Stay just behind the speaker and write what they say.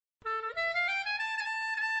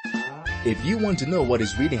If you want to know what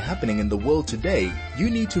is really happening in the world today, you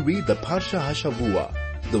need to read the Parshat Hashavua,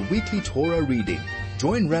 the weekly Torah reading.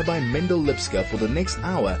 Join Rabbi Mendel Lipskar for the next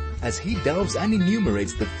hour as he delves and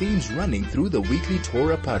enumerates the themes running through the weekly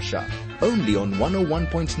Torah Parsha, only on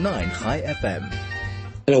 101.9 Chai FM.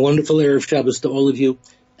 And a wonderful Erev Shabbos to all of you,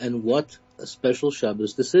 and what a special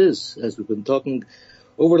Shabbos this is, as we've been talking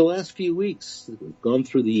over the last few weeks. We've gone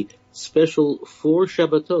through the special 4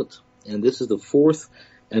 Shabbatot, and this is the 4th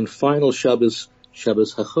and final Shabbos,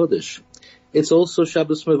 Shabbos HaChodesh. It's also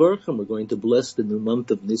Shabbos Mevorchim. We're going to bless the new month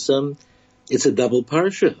of Nisan. It's a double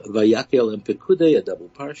Parsha, Vayakhel-Pekudei, a double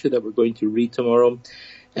Parsha that we're going to read tomorrow.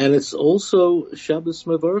 And it's also Shabbos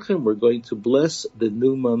Mevorchim. We're going to bless the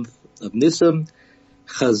new month of Nisan.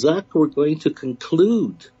 Chazak, we're going to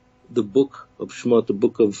conclude the book of Shemot, the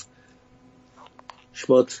book of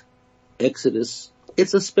Shemot, Exodus.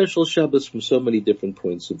 It's a special Shabbos from so many different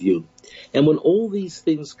points of view. And when all these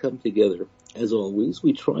things come together, as always,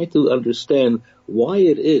 we try to understand why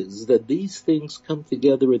it is that these things come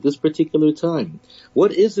together at this particular time.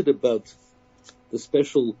 What is it about the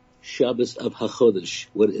special Shabbos of HaChodesh?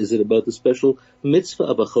 What is it about the special mitzvah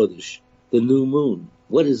of HaChodesh, the new moon?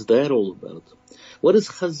 What is that all about? What is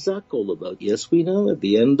Chazak all about? Yes, we know at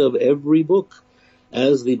the end of every book,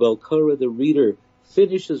 as the Balkara, the reader,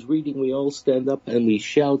 finishes reading, we all stand up and we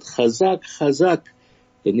shout, Chazak, Chazak,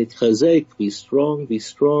 V'nitchazek, be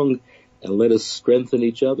strong, and let us strengthen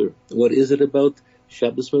each other. What is it about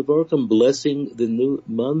Shabbos Mevorchim, blessing the new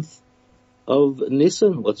month of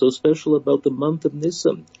Nisan? What's so special about the month of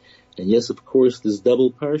Nisan? And yes, of course, this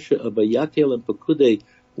double parsha of Vayakhel-Pekudei,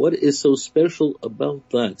 what is so special about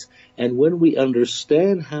that? And when we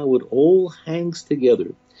understand how it all hangs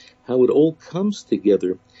together, how it all comes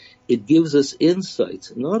together, it gives us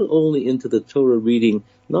insight, not only into the Torah reading,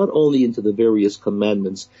 not only into the various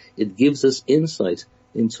commandments, it gives us insight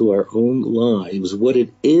into our own lives, what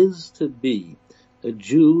it is to be a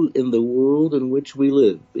Jew in the world in which we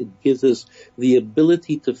live. It gives us the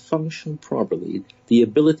ability to function properly, the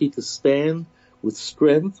ability to stand with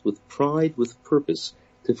strength, with pride, with purpose,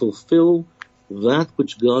 to fulfill that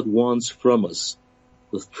which God wants from us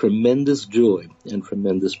with tremendous joy and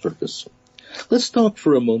tremendous purpose. Let's talk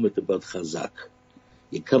for a moment about Chazak.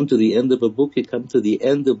 You come to the end of a book, you come to the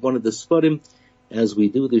end of one of the Sfarim, as we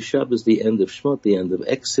do the Shabbos, the end of Shemot, the end of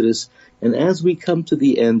Exodus, and as we come to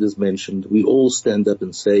the end, as mentioned, we all stand up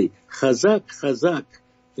and say, Chazak, Chazak,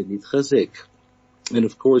 v'nitchazek. And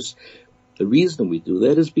of course, the reason we do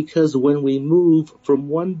that is because when we move from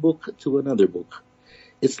one book to another book,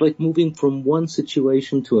 it's like moving from one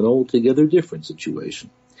situation to an altogether different situation.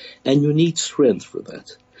 And you need strength for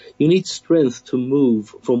that. You need strength to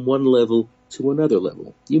move from one level to another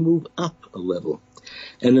level. You move up a level.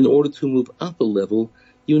 And in order to move up a level,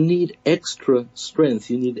 you need extra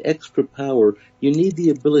strength. You need extra power. You need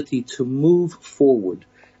the ability to move forward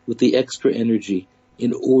with the extra energy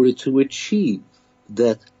in order to achieve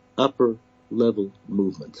that upper level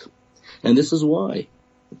movement. And this is why,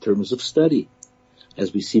 in terms of study,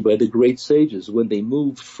 as we see by the great sages, when they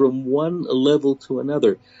moved from one level to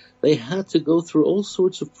another, they had to go through all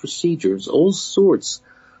sorts of procedures, all sorts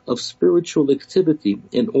of spiritual activity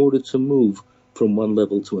in order to move from one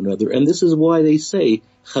level to another. And this is why they say,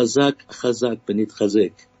 Chazak, Chazak,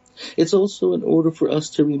 v'nitchazek. It's also in order for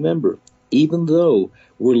us to remember, even though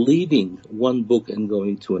we're leaving one book and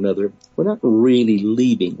going to another, we're not really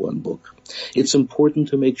leaving one book. It's important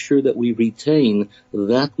to make sure that we retain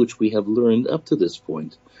that which we have learned up to this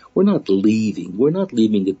point. We're not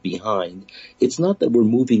leaving it behind. It's not that we're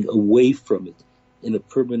moving away from it in a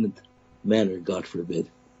permanent manner, God forbid.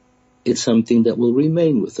 It's something that will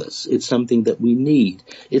remain with us. It's something that we need.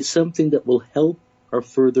 It's something that will help our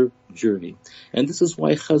further journey. And this is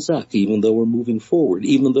why Chazak, even though we're moving forward,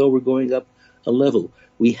 even though we're going up a level,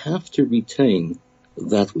 we have to retain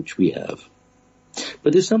that which we have.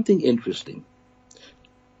 But there's something interesting.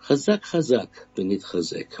 Chazak, Chazak,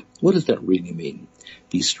 v'nitchazek. What does that really mean?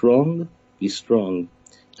 Be strong, and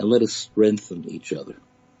let us strengthen each other.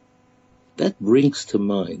 That brings to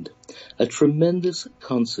mind a tremendous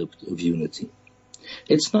concept of unity.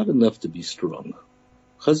 It's not enough to be strong.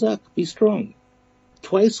 Chazak, be strong.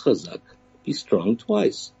 Twice Chazak, be strong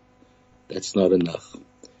twice. That's not enough.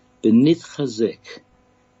 V'nitchazek,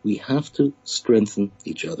 we have to strengthen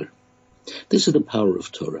each other. This is the power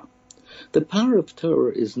of Torah. The power of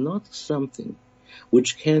Torah is not something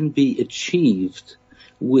which can be achieved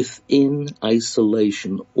within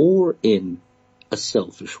isolation or in a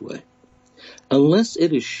selfish way. Unless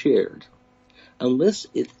it is shared, unless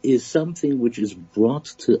it is something which is brought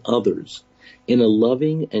to others in a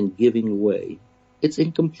loving and giving way, it's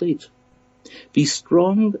incomplete. Be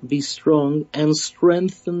strong, and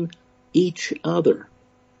strengthen each other.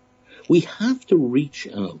 We have to reach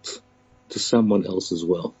out to someone else as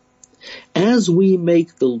well. As we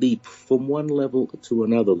make the leap from one level to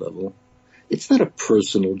another level, it's not a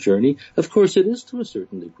personal journey. Of course it is to a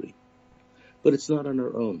certain degree, but it's not on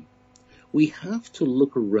our own. We have to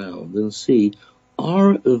look around and see,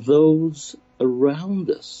 are those around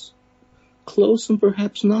us, close and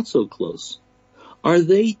perhaps not so close, are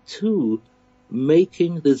they too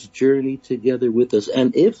making this journey together with us?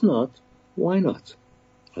 And if not, why not?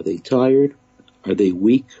 Are they tired? Are they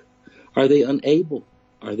weak? Are they unable?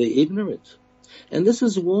 Are they ignorant? And this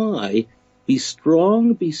is why be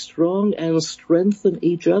strong, and strengthen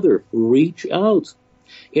each other. Reach out.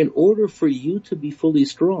 In order for you to be fully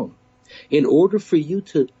strong, in order for you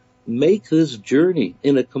to make this journey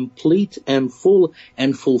in a complete and full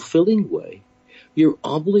and fulfilling way, you're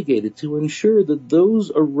obligated to ensure that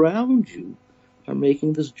those around you are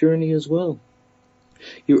making this journey as well.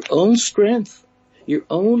 Your own strength, your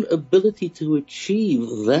own ability to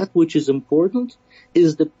achieve that which is important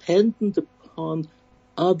is dependent upon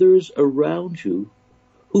others around you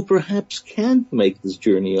who perhaps can't make this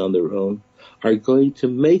journey on their own, are going to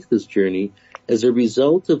make this journey as a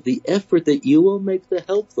result of the effort that you will make to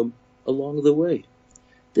help them along the way.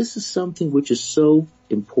 This is something which is so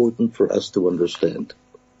important for us to understand.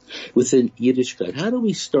 Within Yiddishkeit, how do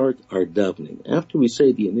we start our davening? After we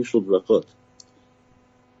say the initial brachot.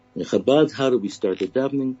 In Chabad, how do we start the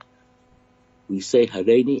davening? We say,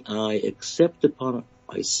 Hareini, I accept upon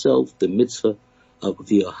myself the mitzvah of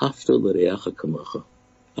v'ahavta l'reacha kamocha,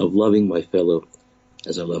 of loving my fellow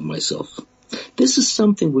as I love myself. This is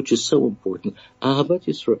something which is so important. Ahavat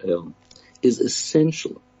Yisrael is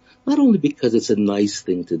essential, not only because it's a nice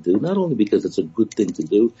thing to do, not only because it's a good thing to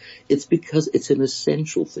do, it's because it's an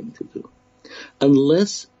essential thing to do.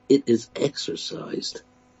 Unless it is exercised,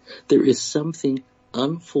 there is something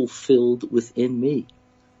unfulfilled within me.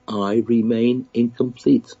 I remain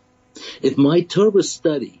incomplete. If my Torah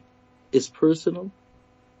study is personal,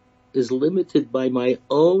 is limited by my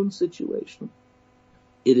own situation,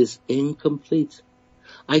 it is incomplete.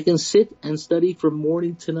 I can sit and study from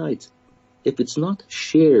morning to night. If it's not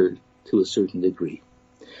shared to a certain degree,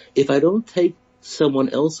 if I don't take someone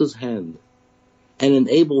else's hand and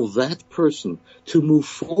enable that person to move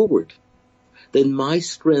forward, then my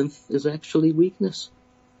strength is actually weakness.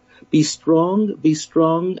 Be strong,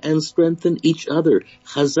 and strengthen each other.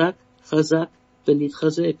 Chazak,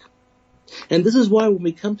 v'nitchazek. And this is why when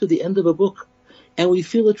we come to the end of a book, and we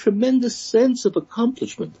feel a tremendous sense of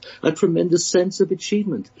accomplishment, a tremendous sense of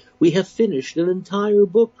achievement, we have finished an entire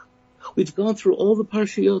book. We've gone through all the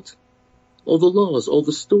Parshiyot, all the laws, all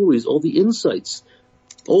the stories, all the insights,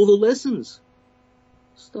 all the lessons.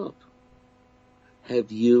 Stop.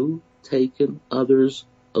 Have you taken others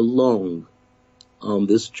along on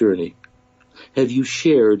this journey? Have you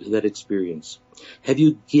shared that experience? Have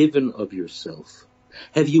you given of yourself?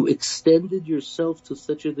 Have you extended yourself to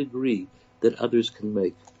such a degree that others can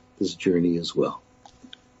make this journey as well?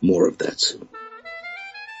 More of that soon.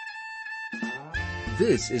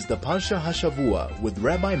 This is the Parsha Hashavua with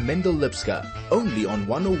Rabbi Mendel Lipskar, only on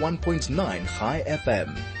 101.9 Chai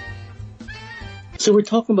FM. So we're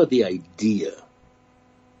talking about the idea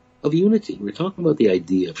of unity. We're talking about the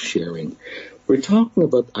idea of sharing. We're talking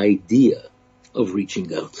about the idea of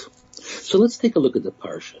reaching out. So let's take a look at the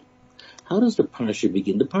Parsha. How does the Parsha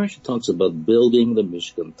begin? The Parsha talks about building the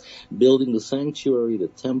Mishkan, building the sanctuary, the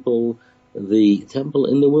temple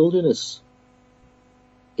in the wilderness.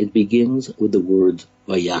 It begins with the word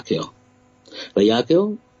Vayakhel.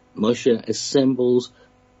 Vayakhel, Moshe assembles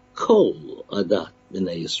Kol Adat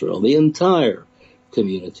B'nai Yisrael, the entire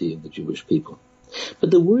community of the Jewish people. But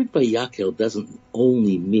the word Vayakhel doesn't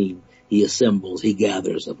only mean he assembles, he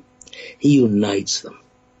gathers them. He unites them.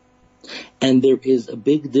 And there is a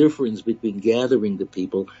big difference between gathering the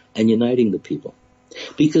people and uniting the people.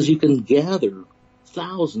 Because you can gather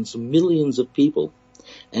thousands, millions of people,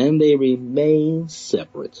 and they remain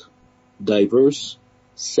separate, diverse,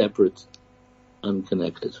 separate,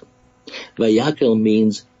 unconnected. Vayakhel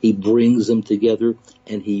means he brings them together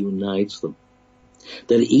and he unites them.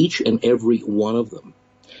 That each and every one of them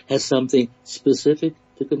has something specific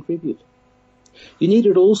to contribute. You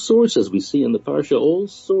needed all sorts, as we see in the Parsha, all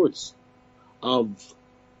sorts of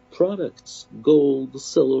products, gold,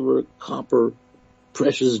 silver, copper,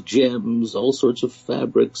 precious gems, all sorts of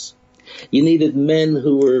fabrics. You needed men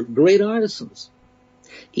who were great artisans.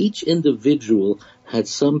 Each individual had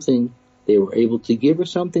something they were able to give or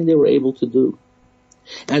something they were able to do.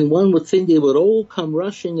 And one would think they would all come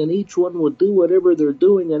rushing, and each one would do whatever they're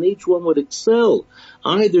doing, and each one would excel,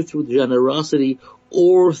 either through generosity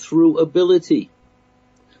or through ability.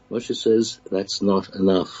 Moshe says that's not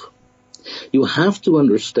enough. You have to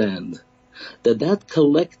understand that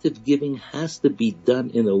collective giving has to be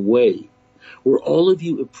done in a way where all of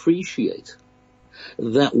you appreciate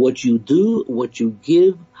that what you do, what you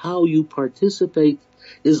give, how you participate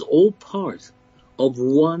is all part of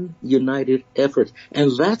one united effort.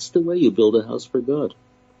 And that's the way you build a house for God.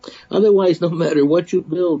 Otherwise, no matter what you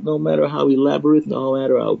build, no matter how elaborate, no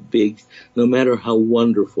matter how big, no matter how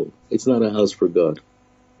wonderful, it's not a house for God.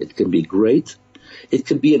 It can be great. It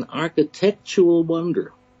can be an architectural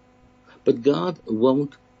wonder. But God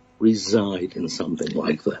won't reside in something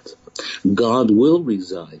like that. God will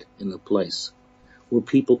reside in a place where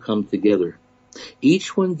people come together.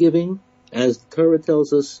 Each one giving, as the Torah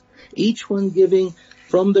tells us, each one giving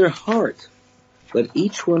from their heart, but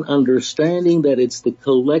each one understanding that it's the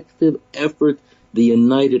collective effort, the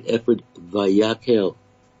united effort, Vayakhel,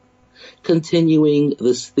 continuing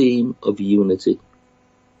this theme of unity.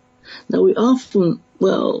 Now we often,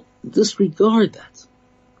 disregard that.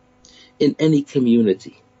 In any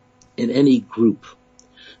community, in any group,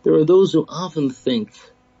 there are those who often think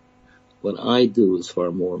what I do is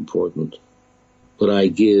far more important. What I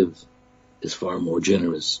give is far more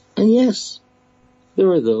generous. And yes,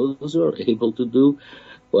 there are those who are able to do,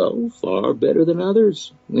 far better than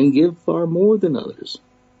others and give far more than others.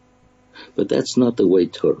 But that's not the way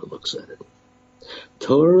Torah looks at it.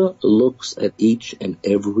 Torah looks at each and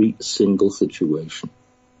every single situation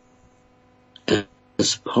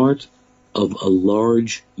as part of a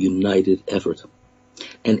large united effort.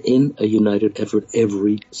 And in a united effort,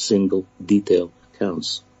 every single detail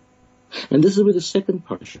counts. And this is where the second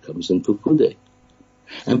parsha comes in, Pekudei.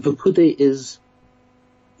 And Pekudei is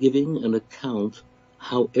giving an account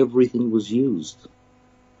how everything was used,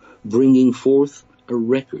 bringing forth a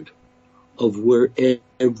record of where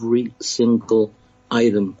every single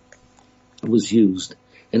item was used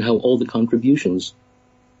and how all the contributions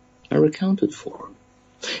are accounted for.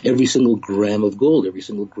 Every single gram of gold, every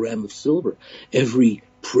single gram of silver, every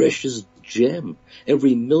precious gem,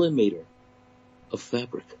 every millimeter of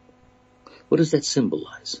fabric. What does that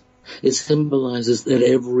symbolize? It symbolizes that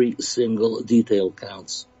every single detail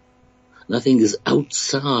counts. Nothing is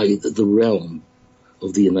outside the realm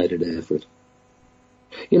of the united effort.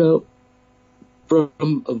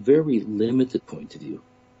 From a very limited point of view,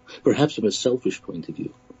 perhaps from a selfish point of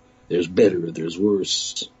view, there's better, there's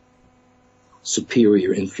worse,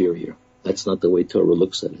 superior, inferior. That's not the way Torah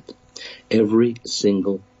looks at it. Every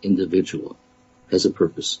single individual has a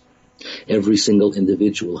purpose. Every single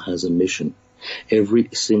individual has a mission. Every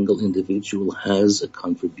single individual has a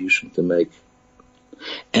contribution to make.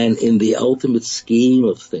 And in the ultimate scheme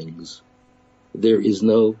of things, there is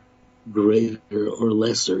no greater or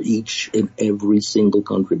lesser. Each and every single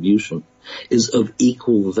contribution is of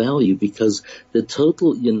equal value because the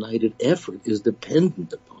total united effort is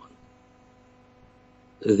dependent upon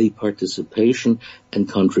the participation and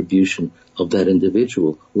contribution of that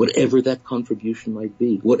individual, whatever that contribution might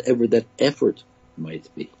be, whatever that effort might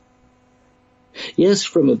be. Yes,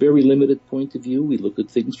 from a very limited point of view, we look at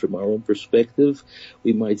things from our own perspective.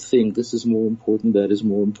 We might think this is more important, that is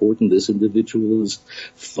more important, this individual is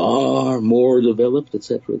far more developed,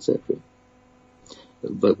 etc., etc.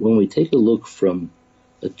 But when we take a look from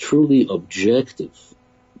a truly objective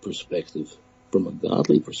perspective, from a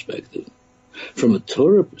godly perspective, from a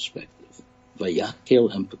Torah perspective,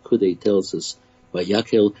 Vayakhel and Pekudei tells us,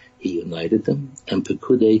 Vayakhel, he united them, and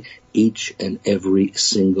Pekudei, each and every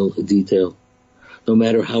single detail, no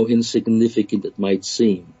matter how insignificant it might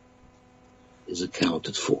seem, is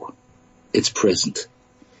accounted for. It's present.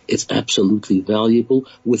 It's absolutely valuable,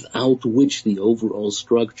 without which the overall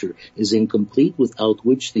structure is incomplete, without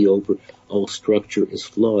which the overall structure is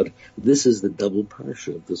flawed. This is the double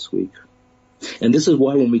parsha of this week. And this is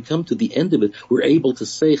why when we come to the end of it, we're able to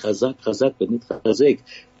say, Chazak, Chazak, Benit Chazek,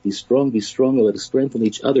 be strong, and let us strengthen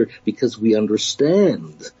each other, because we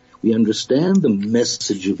understand. We understand the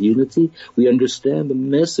message of unity. We understand the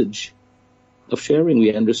message of sharing.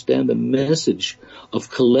 We understand the message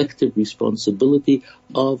of collective responsibility,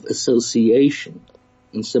 of association.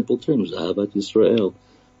 In simple terms, Ahavat Yisrael,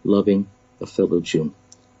 loving a fellow Jew,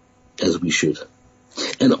 as we should.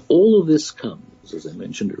 And all of this comes, as I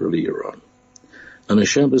mentioned earlier on a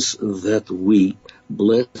Shabbos that we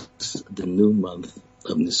bless the new month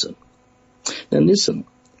of Nisan. Now Nisan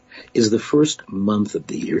is the first month of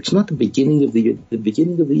the year. It's not the beginning of the year. The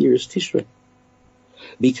beginning of the year is Tishrei.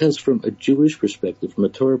 Because from a Jewish perspective, from a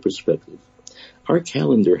Torah perspective, our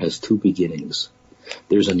calendar has two beginnings.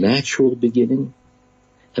 There's a natural beginning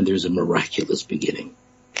and there's a miraculous beginning.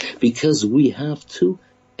 Because we have two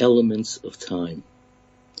elements of time.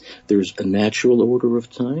 There's a natural order of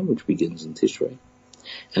time, which begins in Tishrei,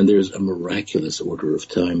 and there's a miraculous order of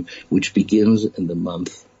time, which begins in the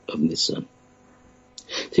month of Nisan.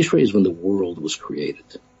 Tishrei is when the world was created,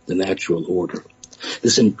 the natural order.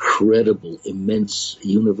 This incredible, immense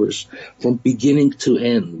universe from beginning to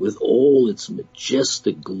end, with all its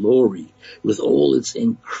majestic glory, with all its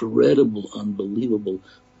incredible, unbelievable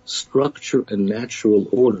structure and natural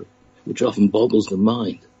order, which often boggles the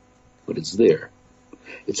mind, but it's there.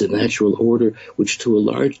 It's a natural order which to a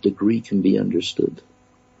large degree can be understood.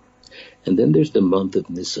 And then there's the month of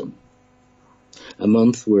Nisan, a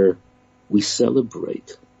month where we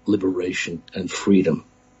celebrate liberation and freedom.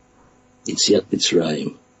 Yetziat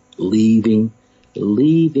Mitzrayim, leaving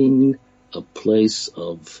a place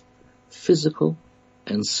of physical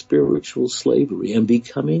and spiritual slavery and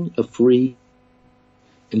becoming a free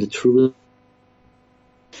in the true.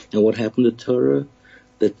 And what happened to Torah?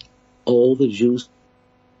 That all the Jews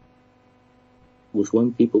with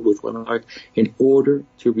one people, with one heart, in order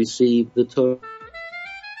to receive the Torah.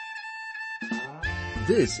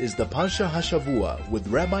 This is the Parsha Hashavua with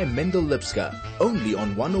Rabbi Mendel Lipskar, only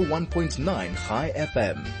on 101.9 Chai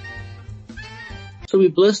FM. So we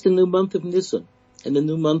bless the new month of Nisan, and the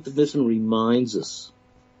new month of Nisan reminds us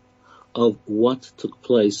of what took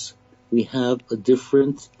place. We have a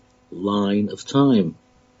different line of time.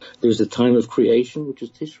 There's the time of creation, which is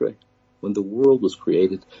Tishrei, when the world was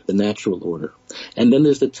created, the natural order. And then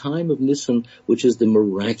there's the time of Nisan, which is the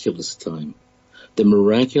miraculous time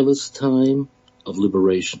of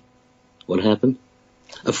liberation. What happened?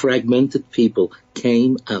 A fragmented people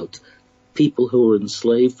came out. People who were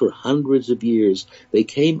enslaved for hundreds of years. They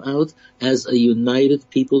came out as a united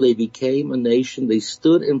people. They became a nation. They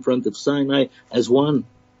stood in front of Sinai as one.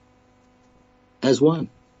 As one.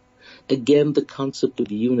 Again, the concept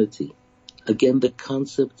of unity. Again, the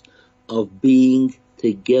concept of being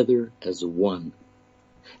together as one.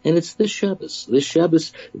 And it's this Shabbos.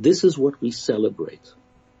 This is what we celebrate.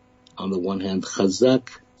 On the one hand, Chazak,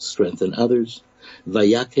 strengthen others.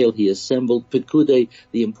 Vayakhel, he assembled. Pekudei,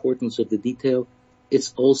 the importance of the detail.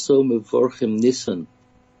 It's also Mevorchim Nisan.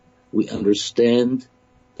 We understand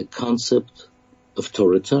the concept of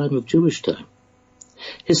Torah time, of Jewish time.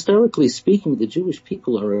 Historically speaking, the Jewish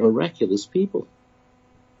people are a miraculous people.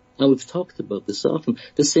 Now, we've talked about this often.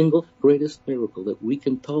 The single greatest miracle that we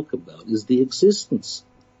can talk about is the existence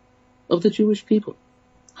of the Jewish people.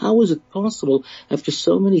 How is it possible, after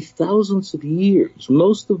so many thousands of years,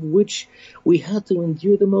 most of which we had to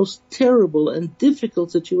endure the most terrible and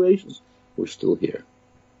difficult situations, we're still here?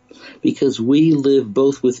 Because we live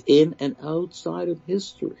both within and outside of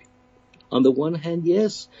history. On the one hand,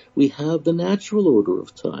 yes, we have the natural order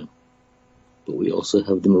of time, but we also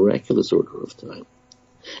have the miraculous order of time.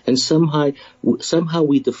 And somehow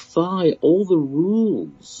we defy all the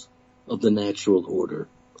rules of the natural order.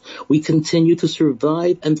 We continue to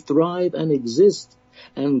survive and thrive and exist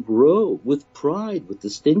and grow with pride, with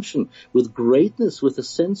distinction, with greatness, with a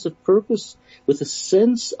sense of purpose, with a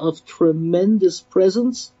sense of tremendous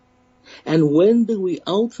presence. And when do we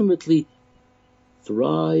ultimately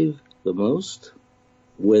thrive the most?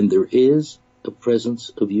 When there is a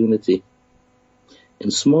presence of unity. In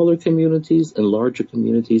smaller communities and larger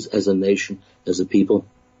communities, as a nation, as a people.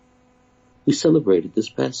 We celebrated this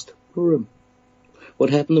past Purim. What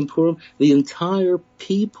happened in Purim? The entire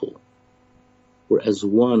people were as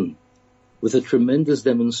one, with a tremendous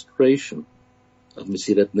demonstration of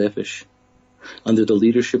Mesirat Nefesh, under the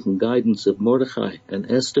leadership and guidance of Mordechai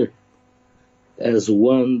and Esther. As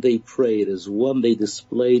one they prayed, as one they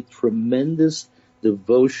displayed tremendous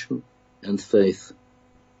devotion and faith.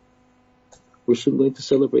 We're soon going to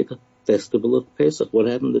celebrate the festival of Pesach. What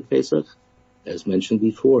happened at Pesach? As mentioned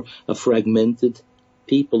before, a fragmented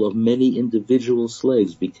people of many individual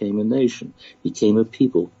slaves became a nation, became a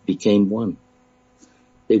people, became one.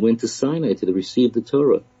 They went to Sinai to receive the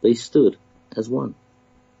Torah. They stood as one.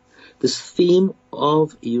 This theme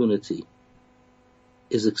of unity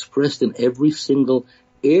is expressed in every single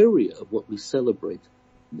area of what we celebrate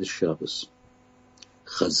this Shabbos.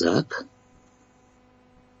 Chazak,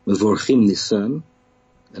 Mevorchim Nisan,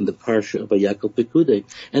 and the Parsha of Vayakhel-Pekudei.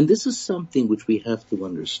 And this is something which we have to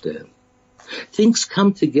understand. Things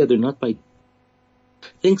come together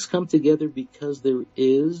Things come together because there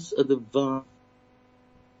is a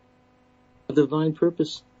divine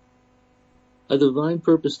purpose. A divine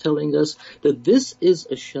purpose telling us that this is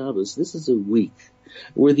a Shabbos, this is a week,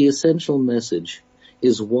 where the essential message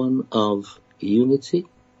is one of unity,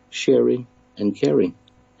 sharing, and caring.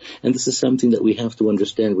 And this is something that we have to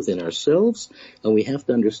understand within ourselves, and we have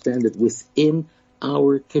to understand it within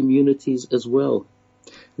our communities as well.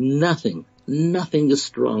 Nothing is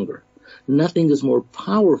stronger. Nothing is more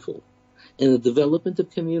powerful in the development of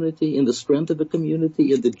community, in the strength of a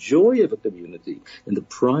community, in the joy of a community, in the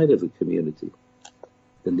pride of a community,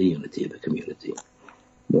 than the unity of a community.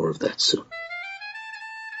 More of that soon.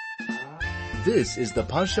 This is the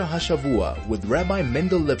Parsha Hashavua with Rabbi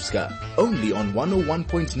Mendel Lipskar, only on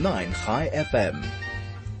 101.9 Chai FM.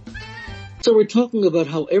 So we're talking about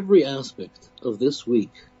how every aspect of this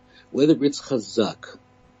week, whether it's Chazak,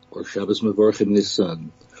 or Shabbos Mevorchim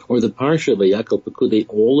Nisan, or the Parsha Vayakhel-Pekudei,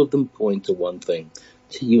 all of them point to one thing,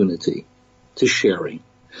 to unity, to sharing,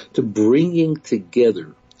 to bringing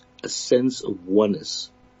together a sense of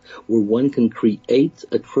oneness, where one can create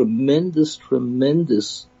a tremendous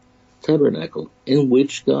tabernacle in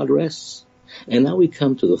which God rests. And now we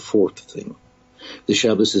come to the fourth thing. The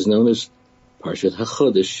Shabbos is known as Parshat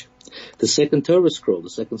HaChodesh, the second Torah scroll, the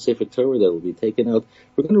second Sefer Torah that will be taken out.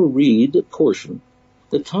 We're going to read a portion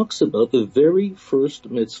that talks about the very first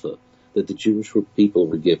mitzvah that the Jewish people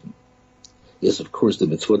were given. Yes, of course, the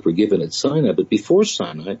mitzvot were given at Sinai, but before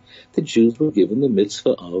Sinai, the Jews were given the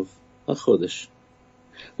mitzvah of HaChodesh.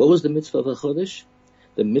 What was the mitzvah of HaChodesh?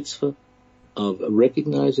 The mitzvah of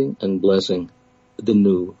recognizing and blessing the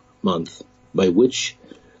new month, by which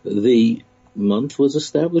the month was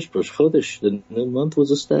established. Rosh Chodesh, the new month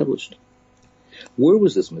was established. Where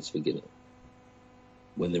was this mitzvah given?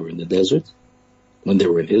 When they were in the desert? When they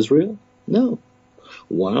were in Israel? No.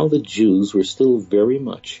 While the Jews were still very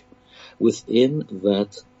much within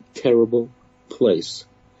that terrible place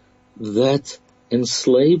that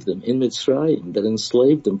enslaved them in Mitzrayim, that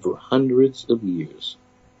enslaved them for hundreds of years.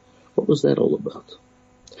 What was that all about?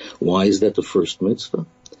 Why is that the first mitzvah?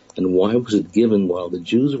 And why was it given while the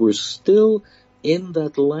Jews were still in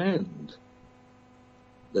that land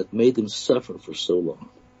that made them suffer for so long?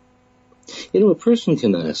 You know, a person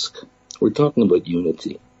can ask, we're talking about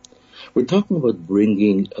unity. We're talking about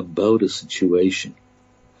bringing about a situation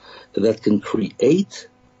that can create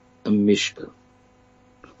a mishkan.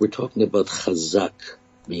 We're talking about chazak,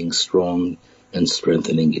 being strong and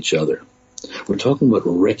strengthening each other. We're talking about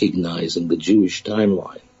recognizing the Jewish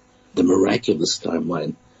timeline, the miraculous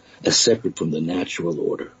timeline, as separate from the natural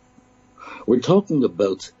order. We're talking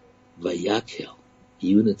about Vayakhel,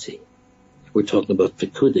 unity. We're talking about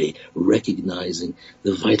Pekudei, recognizing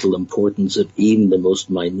the vital importance of even the most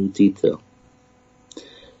minute detail.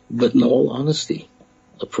 But in all honesty,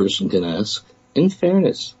 a person can ask, in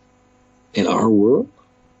fairness, in our world,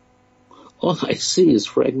 all I see is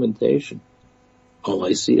fragmentation. All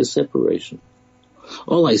I see is separation.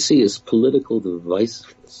 All I see is political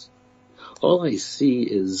divisiveness. All I see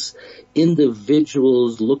is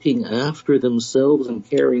individuals looking after themselves and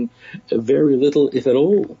caring very little, if at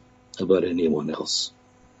all, about anyone else.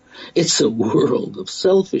 It's a world of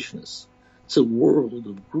selfishness. It's a world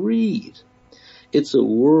of greed. It's a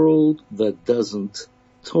world that doesn't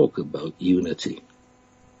talk about unity.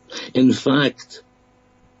 In fact,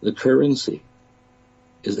 the currency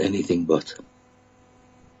is anything but.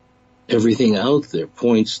 Everything out there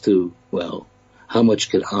points to, well, how much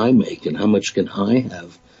can I make and how much can I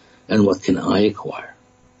have and what can I acquire?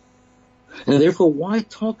 And therefore, why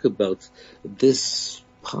talk about this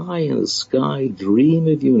pie in the sky dream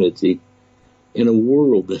of unity in a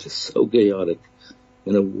world that is so chaotic,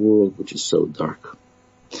 in a world which is so dark?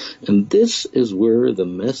 And this is where the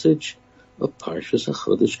message of Parshas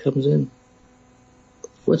HaChodesh comes in.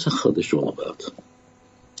 What's a Chodesh all about?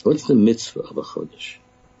 What's the mitzvah of a Chodesh?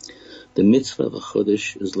 The mitzvah of a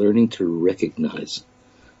Chodesh is learning to recognize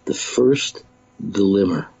the first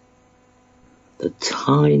glimmer, the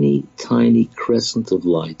tiny, tiny crescent of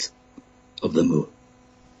light of the moon.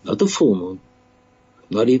 Not the full moon,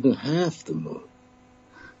 not even half the moon.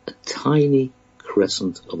 A tiny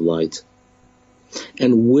crescent of light.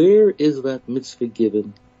 And where is that mitzvah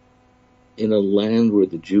given? In a land where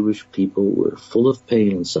the Jewish people were full of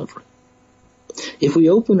pain and suffering. If we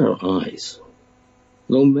open our eyes,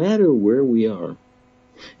 no matter where we are,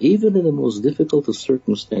 even in the most difficult of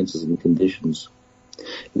circumstances and conditions,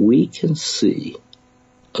 we can see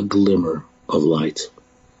a glimmer of light.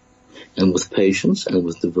 And with patience and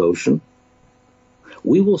with devotion,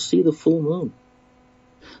 we will see the full moon.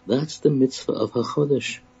 That's the mitzvah of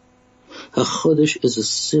HaChodesh. HaChodesh is a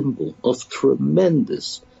symbol of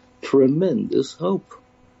tremendous hope.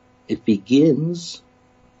 It begins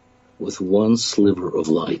with one sliver of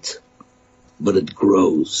light, but it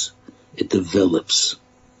grows, it develops,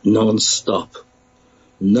 non-stop.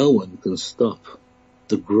 No one can stop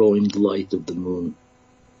the growing light of the moon.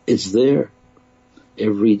 It's there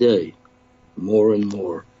every day, more and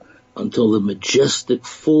more, until the majestic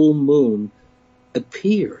full moon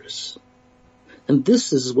appears. And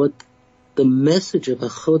this is what the message of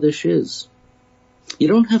HaChodesh is. You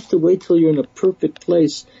don't have to wait till you're in a perfect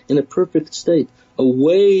place, in a perfect state,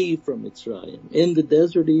 away from Mitzrayim, in the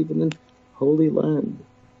desert, even in Holy Land.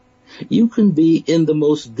 You can be in the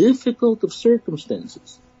most difficult of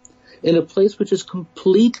circumstances, in a place which is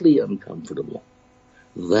completely uncomfortable.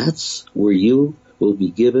 That's where you will be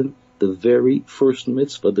given the very first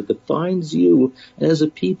mitzvah that defines you as a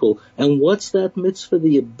people. And what's that mitzvah?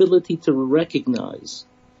 The ability to recognize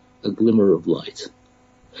a glimmer of light.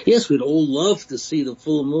 Yes, we'd all love to see the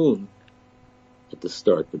full moon at the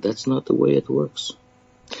start, but that's not the way it works.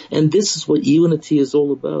 And this is what unity is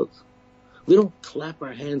all about. We don't clap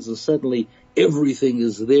our hands and suddenly everything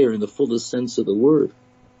is there in the fullest sense of the word.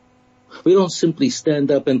 We don't simply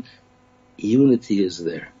stand up and unity is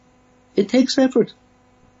there. It takes effort.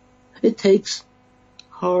 It takes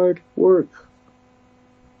hard work.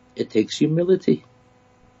 It takes humility.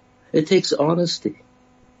 It takes honesty.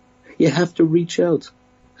 You have to reach out.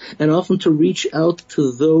 And often to reach out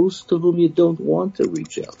to those to whom you don't want to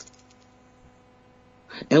reach out.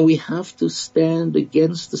 And we have to stand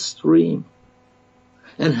against the stream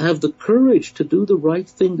and have the courage to do the right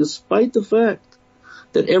thing despite the fact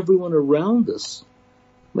that everyone around us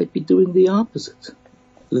might be doing the opposite.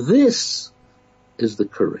 This is the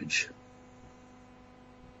courage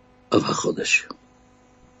of HaChodesh.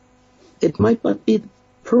 It might not be the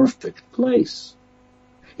perfect place.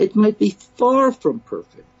 It might be far from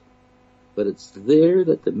perfect. But it's there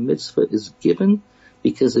that the mitzvah is given,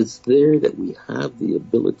 because it's there that we have the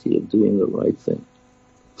ability of doing the right thing.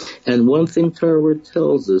 And one thing Torah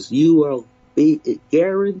tells us, you are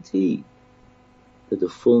guaranteed that the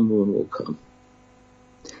full moon will come.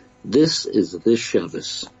 This is this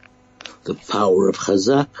Shabbos, the power of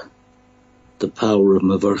Chazak, the power of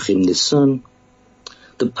Mevarchim Nisan,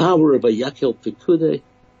 the power of Vayakhel-Pekudei,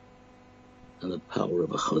 and the power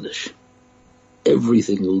of a Chodesh.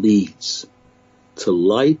 Everything leads to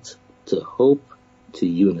light, to hope, to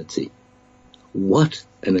unity. What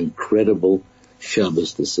an incredible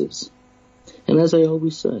Shabbos this is. And as I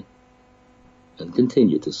always say, and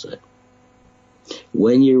continue to say,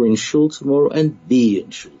 when you're in shul tomorrow, and be in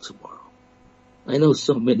shul tomorrow. I know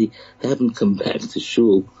so many haven't come back to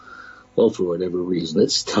shul, well, for whatever reason.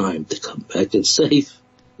 It's time to come back. It's safe.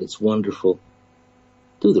 It's wonderful.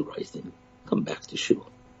 Do the right thing. Come back to shul.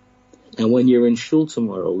 And when you're in shul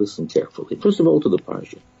tomorrow, listen carefully. First of all, to the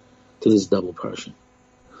Parshat, to this double Parshat.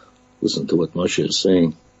 Listen to what Moshe is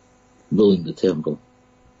saying, building the temple,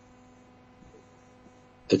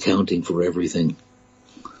 accounting for everything.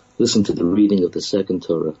 Listen to the reading of the second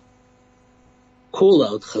Torah. Call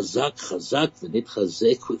out chazak, chazak,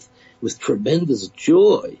 v'nitchazek, with tremendous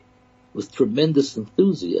joy, with tremendous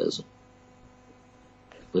enthusiasm.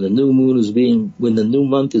 When the new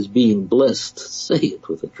month is being blessed, say it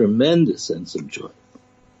with a tremendous sense of joy.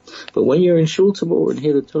 But when you're in shul tomorrow and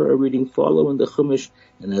hear the Torah reading, follow in the Chumash,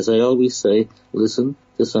 and as I always say, listen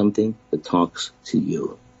to something that talks to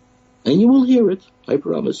you. And you will hear it, I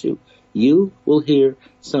promise you. You will hear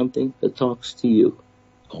something that talks to you.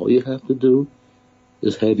 All you have to do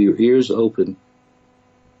is have your ears open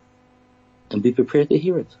and be prepared to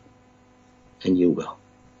hear it. And you will.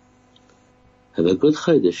 Have a good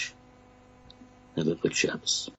Chodesh. Have a good Shabbos.